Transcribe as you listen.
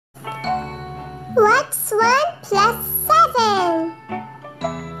What's 1 plus 7?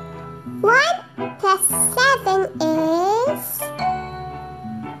 1 plus 7 is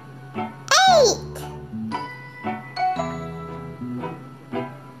 8.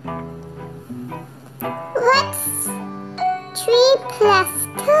 What's 3 plus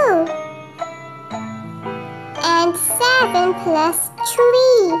 2? And 7 plus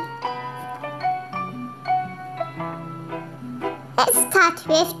 3? Let's start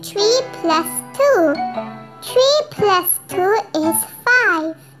with 3 plus 2. 3 plus 2 is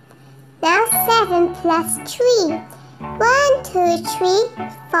 5. Now 7 plus 3. 1, 2, 3,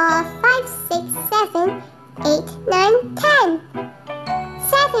 4, 5, 6, 7, 8, 9, 10.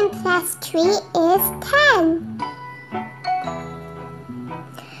 7 plus 3 is 10.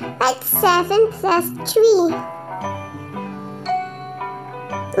 What's 7 plus 3?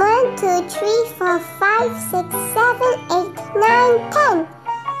 1, 2, 3, 4, 5, 6, 7, 8, 9, 10.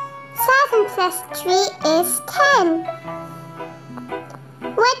 7 plus 3 is 10.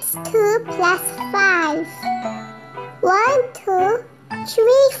 What's 2 plus 5? 1, 2,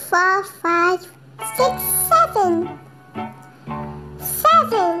 3, 4, 5, 6, 7.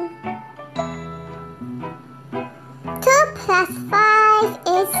 7. 2 plus 5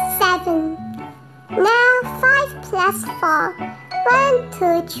 is 7. Now 5 plus 4. 1,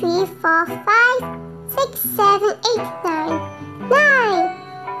 2, 3, 4, 5, 6, 7, 8, 9. 9.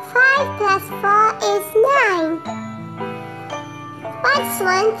 5 plus 4 is 9. What's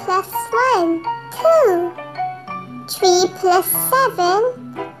 1 plus 1? 2. 3 plus 7?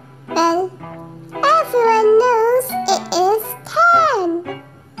 Well, everyone knows it is 10.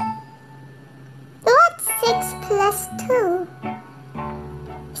 What's 6 plus 2?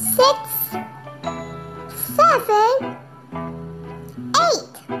 6, 7,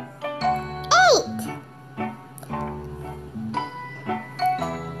 8. 8.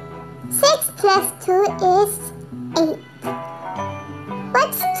 6 plus 2 is 8.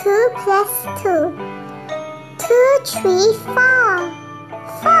 What's 2 plus 2? 2, 3, 4.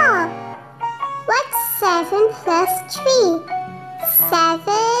 4. What's 7 plus 3?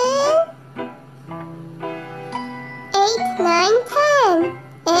 7, 8, 9, 10.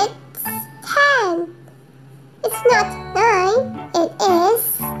 It's 10. It's not 9, it is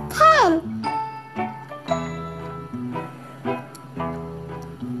 10.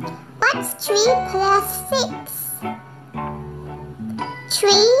 What's 3 plus 6? 3,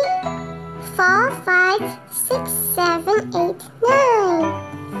 4, 5, 6, 7, 8, 9.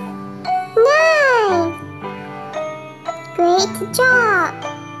 9. Great job.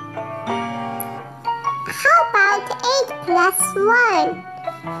 How about 8 plus 1?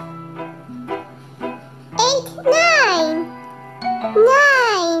 8, 9.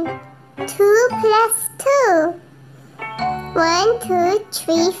 9. 2 plus 2. 1, 2,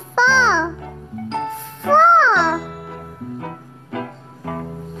 3, 4. 4.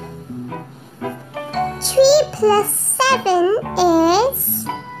 3 plus 7 is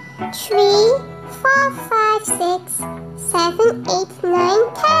 3, 4, 5, 6, 7, 8, 9,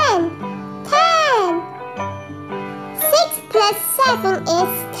 10. 10. 6 plus 7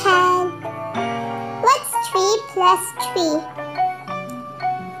 is 10. What's 3 plus 3?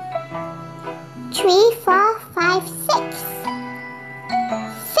 3, 4, 5, 6.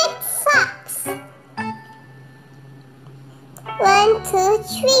 6 socks. 1, 2,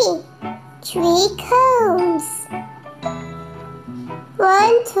 3. 3 combs.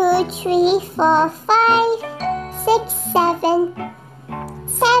 1, 2, 3, 4, 5, 6, 7.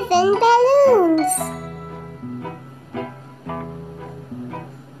 7 balloons.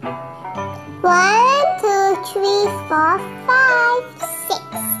 1, 2, 3, 4, 5, 6.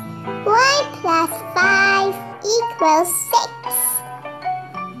 1 plus 5 equals 6.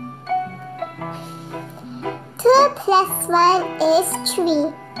 2 plus 1 is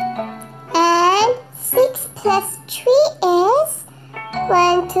 3. And 6 plus 3 is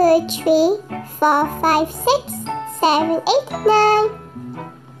 1, 2, 3, 4, 5, 6, 7, 8, 9.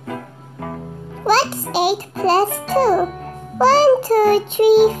 What's 8 plus 2? 1, 2,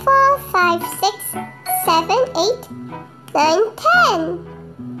 3, 4, 5, 6, 7, 8, 9, 10.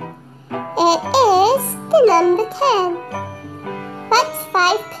 It is the number 10. What's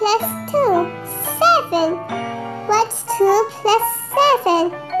 5 plus 2? 7. What's 2 plus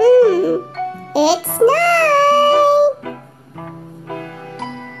 7? It's 9.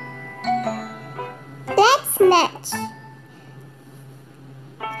 Let's match.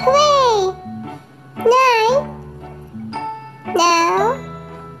 Hooray! 9. Now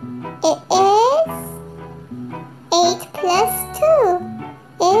it is 8 plus 2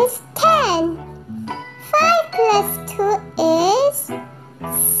 is 10. 5 plus 2 is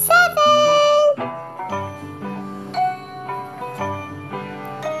 7.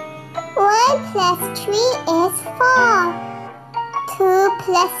 plus 3 is 4. 2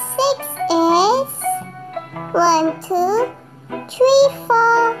 plus 6 is 1, 2, 3,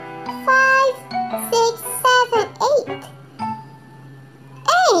 4, 5, 6, 7, 8.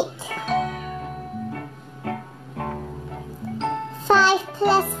 8. 5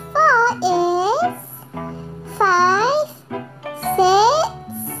 plus 4 is 5, 6,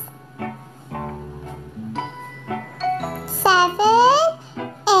 7,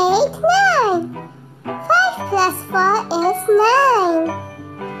 8, 9. 5 plus 4 is 9.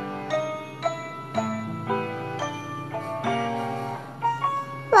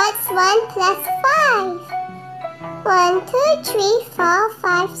 What's 1 plus 5? 1, 2, 3, 4,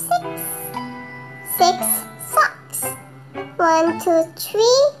 5, 6. 6 socks. 1, 2,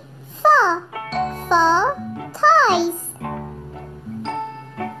 3, 4. 4 toys.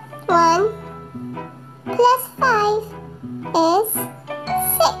 1 plus 5 is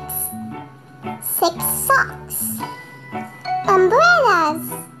 6. 6 socks. Umbrellas.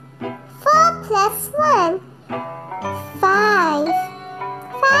 4 plus 1. 5.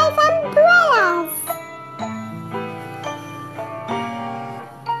 5 umbrellas.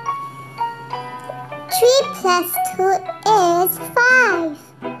 3 plus 2 is 5.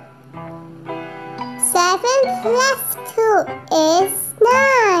 7 plus 2 is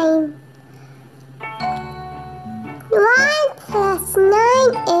 9. 1 plus 9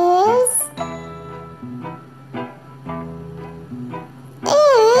 is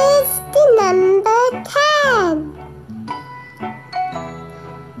the number 10.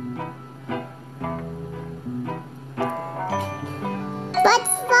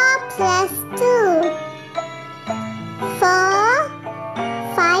 What's 4 plus 2? 4,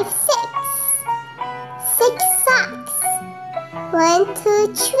 5, 6. 6 socks. 1,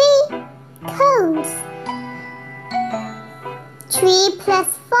 2, 3 cones. 3 plus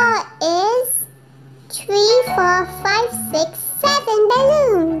 4 is 3, 4, 5, 6, 7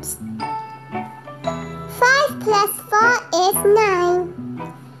 balloons. 5 plus 4 is 9.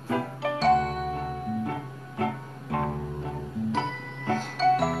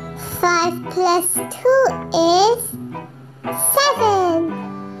 5 plus 2 is 7.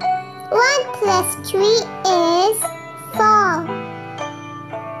 1 plus 3 is 4.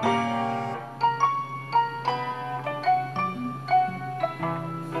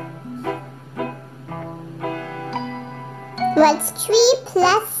 What's 3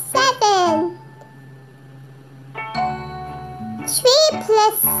 plus 7? 3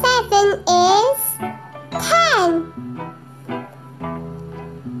 plus 7 is 10.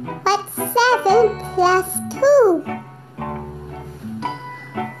 What's 7 plus 2?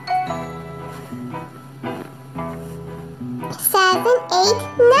 7, 8,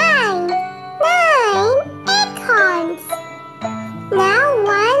 9. 9 acorns. Now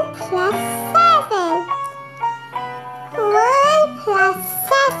 1 plus 7. 1 plus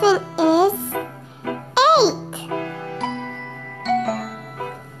 7 is 8.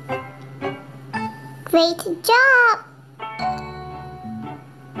 Great job!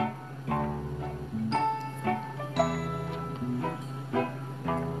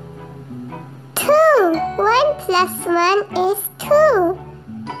 One plus 1 is 2.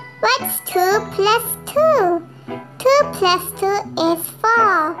 What's 2 plus 2? 2 plus 2 is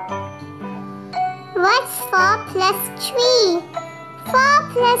 4. What's 4 plus 3? 4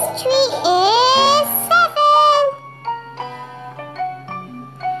 plus 3 is 7.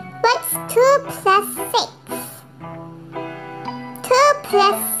 What's 2 plus 6? 2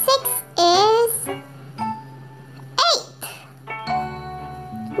 plus 6 is 8.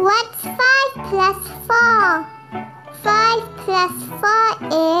 What's 5 plus 4? 5 plus 4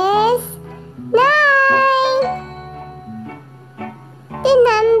 is 9. The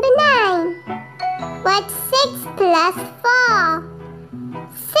number 9. What's 6 plus 4?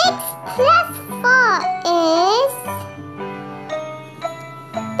 6 plus 4 is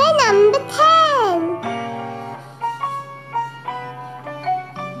the number 10.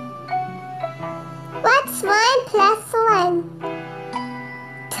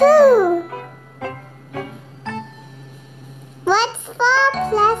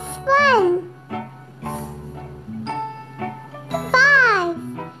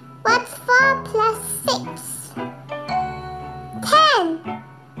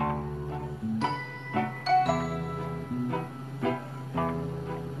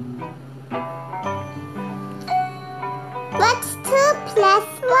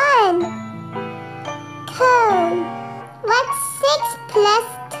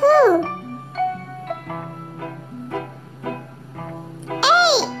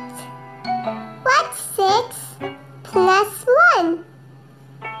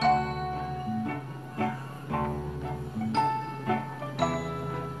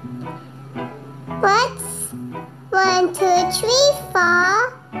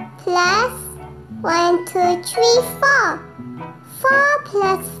 1, 2, 3, 4. 4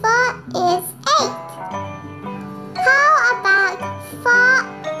 plus 4 is 8. How about 4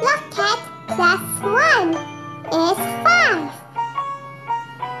 rockets plus 1 is 5?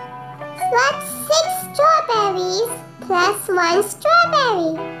 What's 6 strawberries plus 1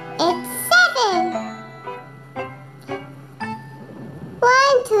 strawberry? It's 7.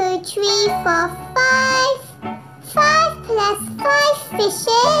 1, 2, 3, 4, 5. 5 plus 5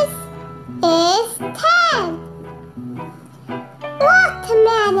 fishes is 10.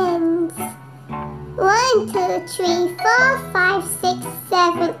 Watermelons. 1, 2, 3, 4, 5, 6,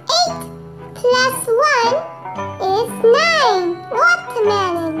 7, 8 plus 1 is 9.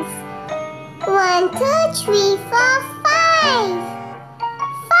 Watermelons. 1, 2, 3, 4, 5.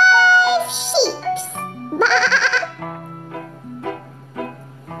 5 sheep.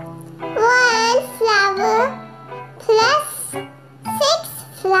 1 flower plus 6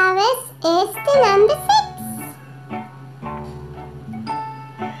 flowers is the number 6.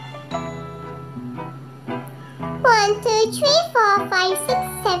 1, 2, 3, 4, 5, 6,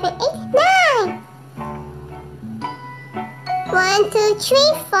 7, 8, 9. 1, 2, 3,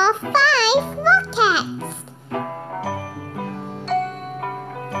 4, 5 rockets.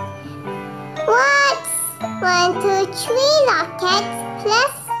 What's 1, 2, 3 rockets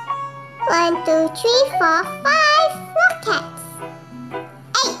plus 1, 2, 3, 4, 5 rockets?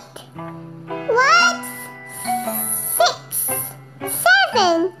 8. What's 6,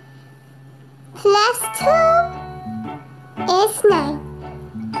 7 plus 2 is 9.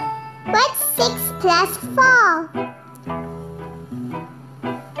 What's 6 plus 4?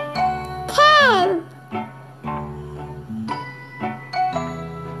 10.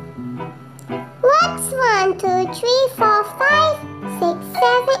 What's 1, 2, 3, 4, 5, 6,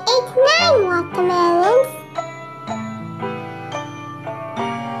 7, 8, 9 watermelons?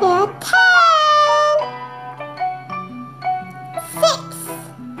 There are 10. 6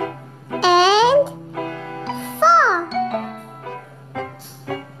 and 4.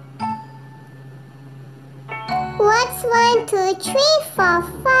 What's 1, 2, 3, 4,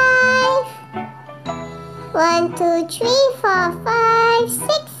 5? 1, 2, 3, 4, 5,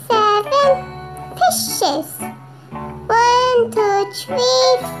 6, 7 fishes. 1, 2, 3,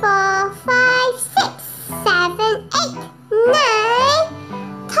 4, 5, 6, 7, 8, 9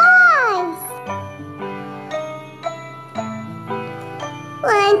 toys.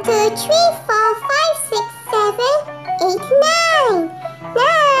 1, 2, 3, 4, 5, 6, 7, 8, 9.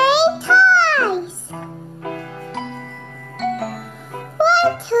 9 toys.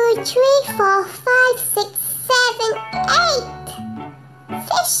 1, 2, 3, 4, 5, 6, 7, 8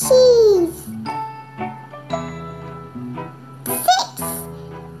 fishies. 6,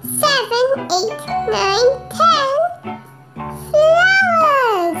 7, 8, 9, 10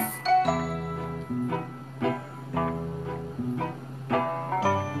 flowers.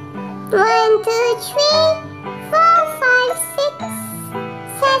 1, 2, 3, 4, 5, 6,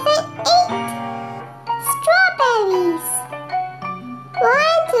 7, 8 strawberries.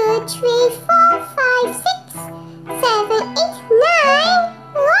 1, 2, 3, 4, 5, 6, 7, 8, 9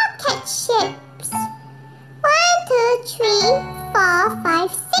 rocket ships. 1, 2, 3, 4,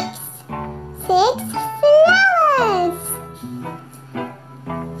 5, 6, 6 flowers.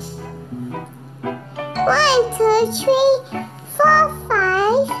 1, 2, 3, 4,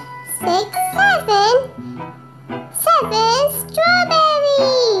 5, 6, 7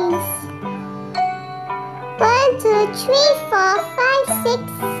 strawberries. 1, 2, 3, 4, 5, 6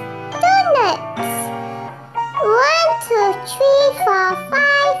 donuts. 1, 2, 3, 4,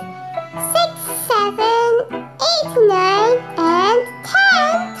 5, 6, 7, 8, 9 and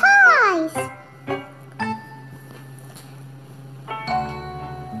 10 toys.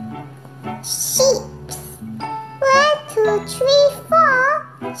 Sheeps. 1, 2, 3, 4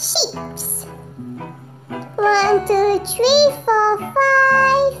 sheeps. 1, 2, 3, 4,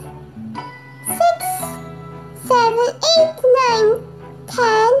 5, 6, 7, 8, 9,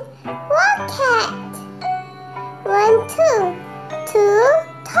 10 rocket. 1, 2,